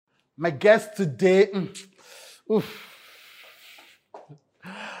My guest today,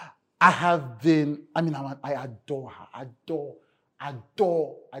 I adore her.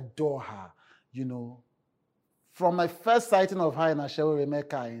 Adore her. You know, from my first sighting of her in Ashewo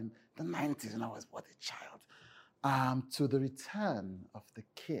Remeka in the 90s when I was a child, to the return of the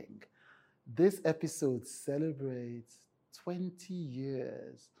king. This episode celebrates 20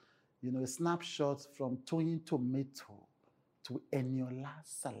 years, snapshots from Toyin Tomato to Eniola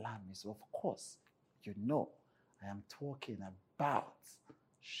Salami. So, of course, I am talking about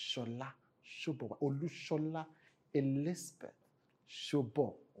Shola Shobowale, Olushola Elizabeth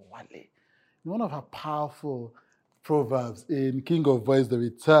Shobowale. One of her powerful proverbs in King of Boys, The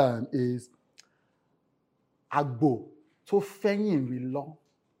Return is Agbo to fẹ́yìn rí lọ,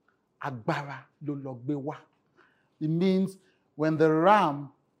 agbára ló lọ gbé wá. It means when the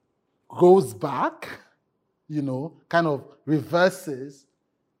ram goes back, kind of reverses,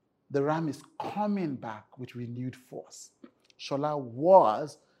 the ram is coming back with renewed force. Shola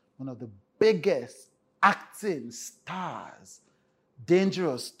was one of the biggest acting stars,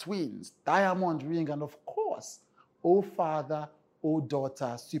 Dangerous Twins, Diamond Ring, and of course, Oh Father, Oh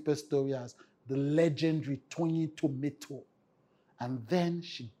Daughter, Super Stories, the legendary Toyin Tomato. And then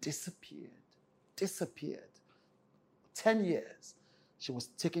she disappeared. 10 years. She was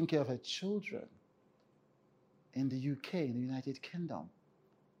taking care of her children in the UK, in the United Kingdom.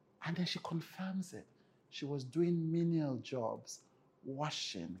 And then she confirms it. She was doing menial jobs,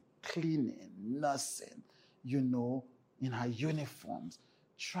 washing, cleaning, nursing, in her uniforms,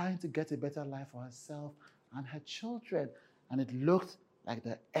 trying to get a better life for herself and her children. And it looked like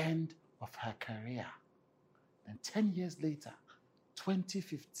the end of her career. And 10 years later,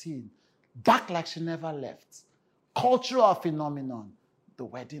 2015, back like she never left. Cultural phenomenon, the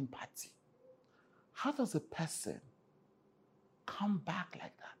wedding party. How does a person come back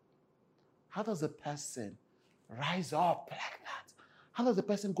like that? How does a person rise up like that? How does a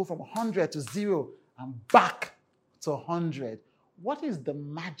person go from 100 to 0 and back to 100? What is the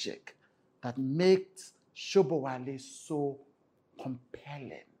magic that makes Shobowale so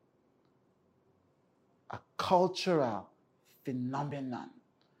compelling? A cultural phenomenon.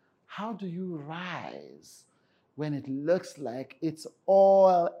 How do you rise when it looks like it's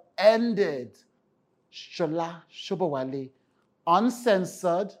all ended? Shola Shobowale,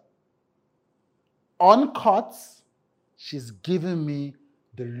 uncensored, uncut, she's giving me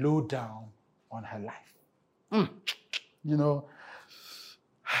the lowdown on her life.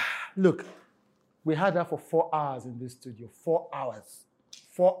 Look, we had her for 4 hours in this studio. 4 hours.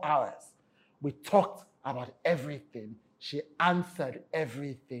 4 hours. We talked about everything. She answered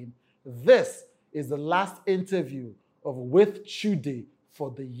everything. This is the last interview of With Chude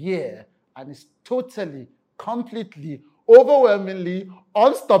for the year, and it's totally, completely, overwhelmingly,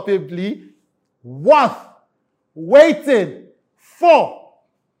 unstoppably worth waiting for.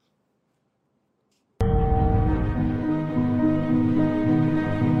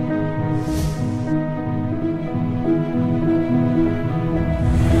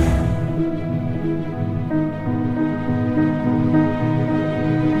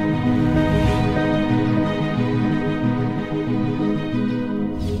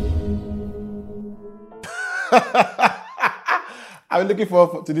 I've been looking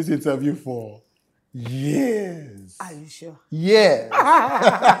forward to this interview for years. Are you sure? Yes.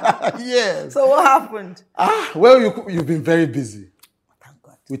 Yes. So what happened? Well, you've been very busy. Thank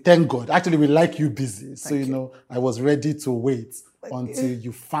God. We thank God. Actually, we like you busy. So, Thank you. I was ready to wait Thank until you.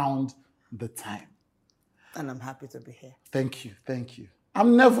 you found the time. And I'm happy to be here. Thank you.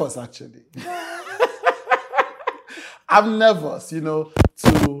 I'm nervous, actually. I'm nervous,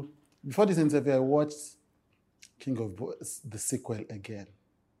 before this interview, I watched King of Boys, the sequel again,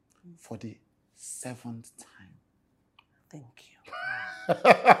 for the 7th time. Thank you.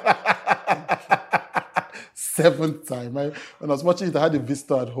 7th time. When I was watching it, I had a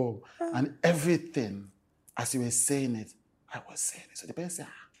visitor at home, and everything, as you were saying it, I was saying it. So the person said,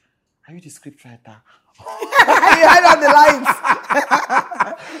 are you the scriptwriter? You had on the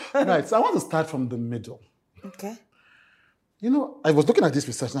lines. Right, so I want to start from the middle. Okay. I was looking at this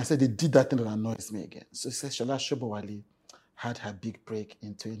research and I said they did that thing that annoys me again. So it says Shola Shobowale had her big break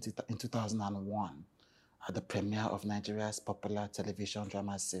in 2001 at the premiere of Nigeria's popular television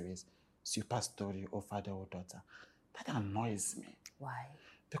drama series, Super Story, O Father, O Daughter. That annoys me. Why?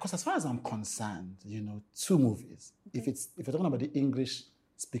 Because as far as I'm concerned, 2 movies, if you're talking about the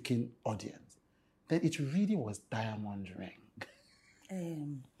English-speaking audience, then it really was Diamond Ring.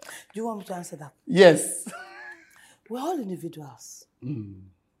 Do you want me to answer that? Yes. We're all individuals.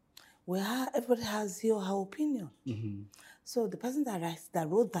 Everybody has his or her opinion. So the person that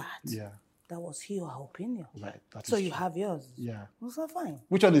wrote that, Yeah. that was he or her opinion. Right. That So is you true. have yours. Right. That So is you true. have yours. Yeah. So fine.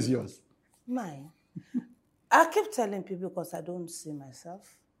 Which one is yours? Mine. I keep telling people because I don't see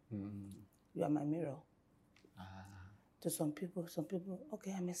myself. You are my mirror. To some people,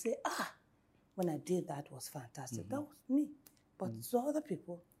 okay, I may say, when I did that was fantastic. That was me. But to other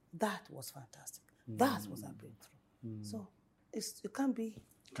people, that was fantastic. That was a breakthrough. So it can't be.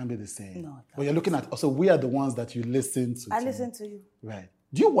 Can't be the same. No, it But can't you're looking at, so we are the ones that you listen to. I listen to you. Right.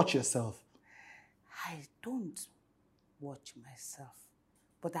 Do you watch yourself? I don't watch myself,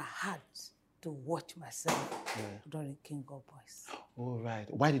 but I had to watch myself during King of Boys. Oh, right.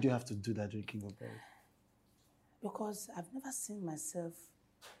 Why did you have to do that during King of Boys? Because I've never seen myself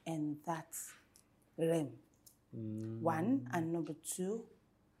in that realm. One, and number two,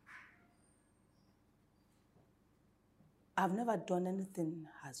 I've never done anything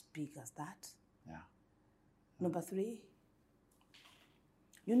as big as that. Yeah. Number three,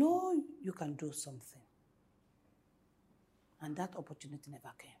 you know you can do something. And that opportunity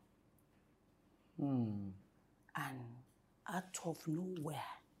never came. And out of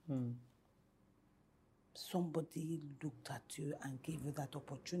nowhere, somebody looked at you and gave you that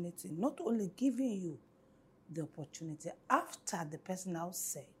opportunity. Not only giving you the opportunity, after the person now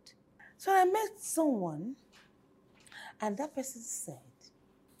said. So I met someone, and that person said,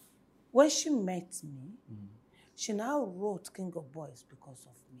 when she met me, she now wrote King of Boys because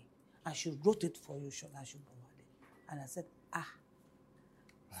of me. And she wrote it for you, Shola Shubawale. And I said,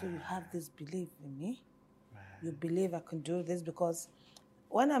 so you have this belief in me? You believe I can do this? Because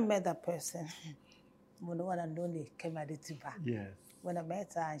when I met that person, one and only Kemi Adetiba. Yes. When I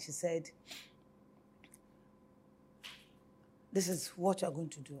met her and she said, this is what you're going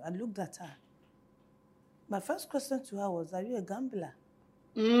to do. I looked at her. My first question to her was, are you a gambler?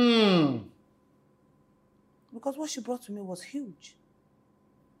 Because what she brought to me was huge.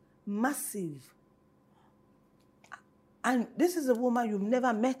 Massive. And this is a woman you've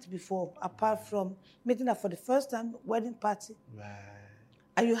never met before, apart from meeting her for the first time, wedding party. Right.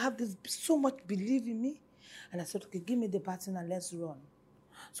 And you have this so much belief in me. And I said, okay, give me the baton and let's run.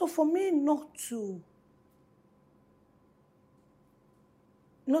 So for me not to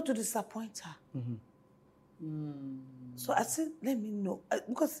disappoint her. So I said, let me know.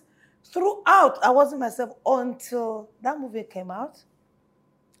 Because throughout, I wasn't myself until that movie came out.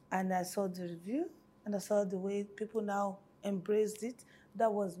 And I saw the review. And I saw the way people now embraced it.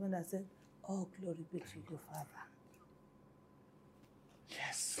 That was when I said, oh, glory be to you, Father.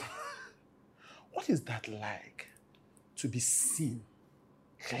 Yes. What is that like to be seen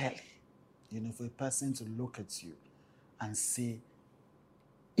clearly? For a person to look at you and say,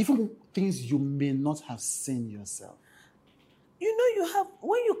 even things you may not have seen yourself.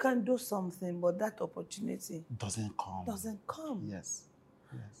 When you can do something, but that opportunity doesn't come. Yes.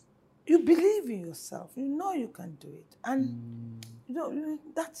 You believe in yourself. You know you can do it. And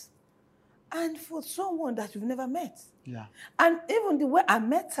and for someone that you've never met. Yeah. And even the way I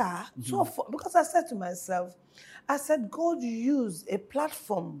met her, because I said to myself, God used a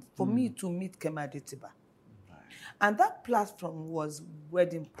platform for me to meet Kemi Adetiba. Right. And that platform was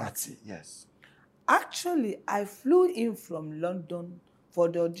Wedding Party. Yes. Actually, I flew in from London for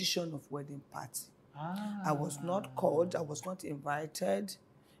the audition of Wedding Party. I was not called. I was not invited.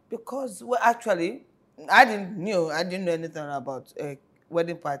 Because, actually, I didn't know anything about a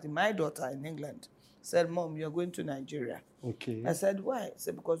wedding party. My daughter in England said, Mom, you're going to Nigeria. Okay. I said, why? She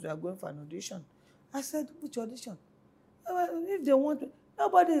said, because we are going for an audition. I said, which audition? If they want to,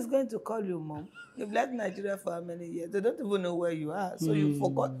 nobody is going to call you, Mom. You've left Nigeria for how many years? They don't even know where you are. So you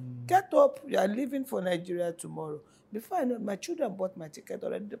forgot. Get up. You are leaving for Nigeria tomorrow. Before I know it, my children bought my ticket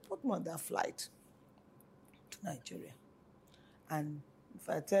already. They put me on that flight to Nigeria. And if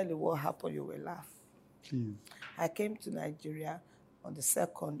I tell you what happened, you will laugh. Please. I came to Nigeria on the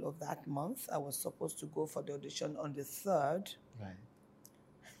 2nd of that month. I was supposed to go for the audition on the 3rd. Right.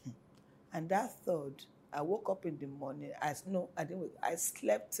 And that 3rd, I woke up in the morning. I didn't wake. I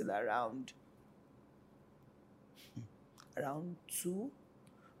slept till around 2.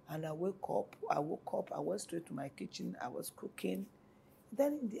 And I woke up, I went straight to my kitchen. I was cooking.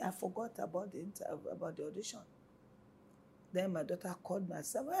 Then I forgot about the audition. Then my daughter called me and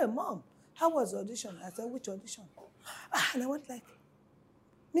said, hey, Mom, how was the audition? I said, which audition? And I went like,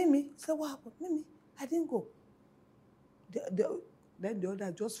 Mimi. I said, what happened? Mimi, I didn't go. Then the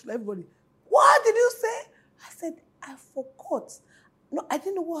other just, everybody, what did you say? I said, I forgot. No, I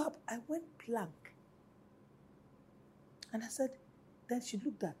didn't know what happened. I went blank. And I said, then she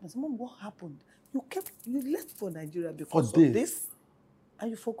looked at me and said, Mom, what happened? You left for Nigeria because of this,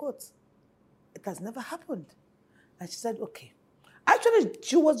 and you forgot. It has never happened. And she said, okay. Actually,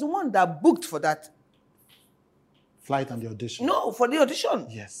 she was the one that booked for that. Flight and the audition. No, for the audition.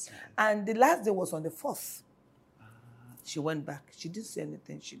 Yes. And the last day was on the 4th. She went back. She didn't say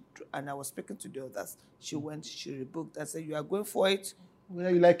anything. And I was speaking to the others. She went, she rebooked. I said, you are going for it? Whether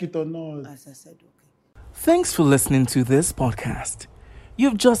you like it or not. As I said, okay. Thanks for listening to this podcast.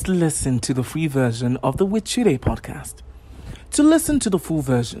 You've just listened to the free version of the Wichude podcast. To listen to the full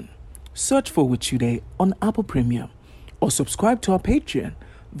version, search for Wichude on Apple Premium or subscribe to our Patreon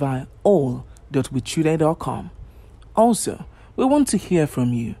via all.wichude.com. Also, we want to hear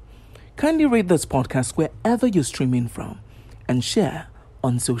from you. Kindly rate this podcast wherever you're streaming from and share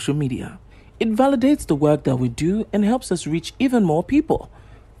on social media. It validates the work that we do and helps us reach even more people.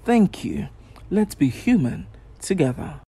 Thank you. Let's be human together.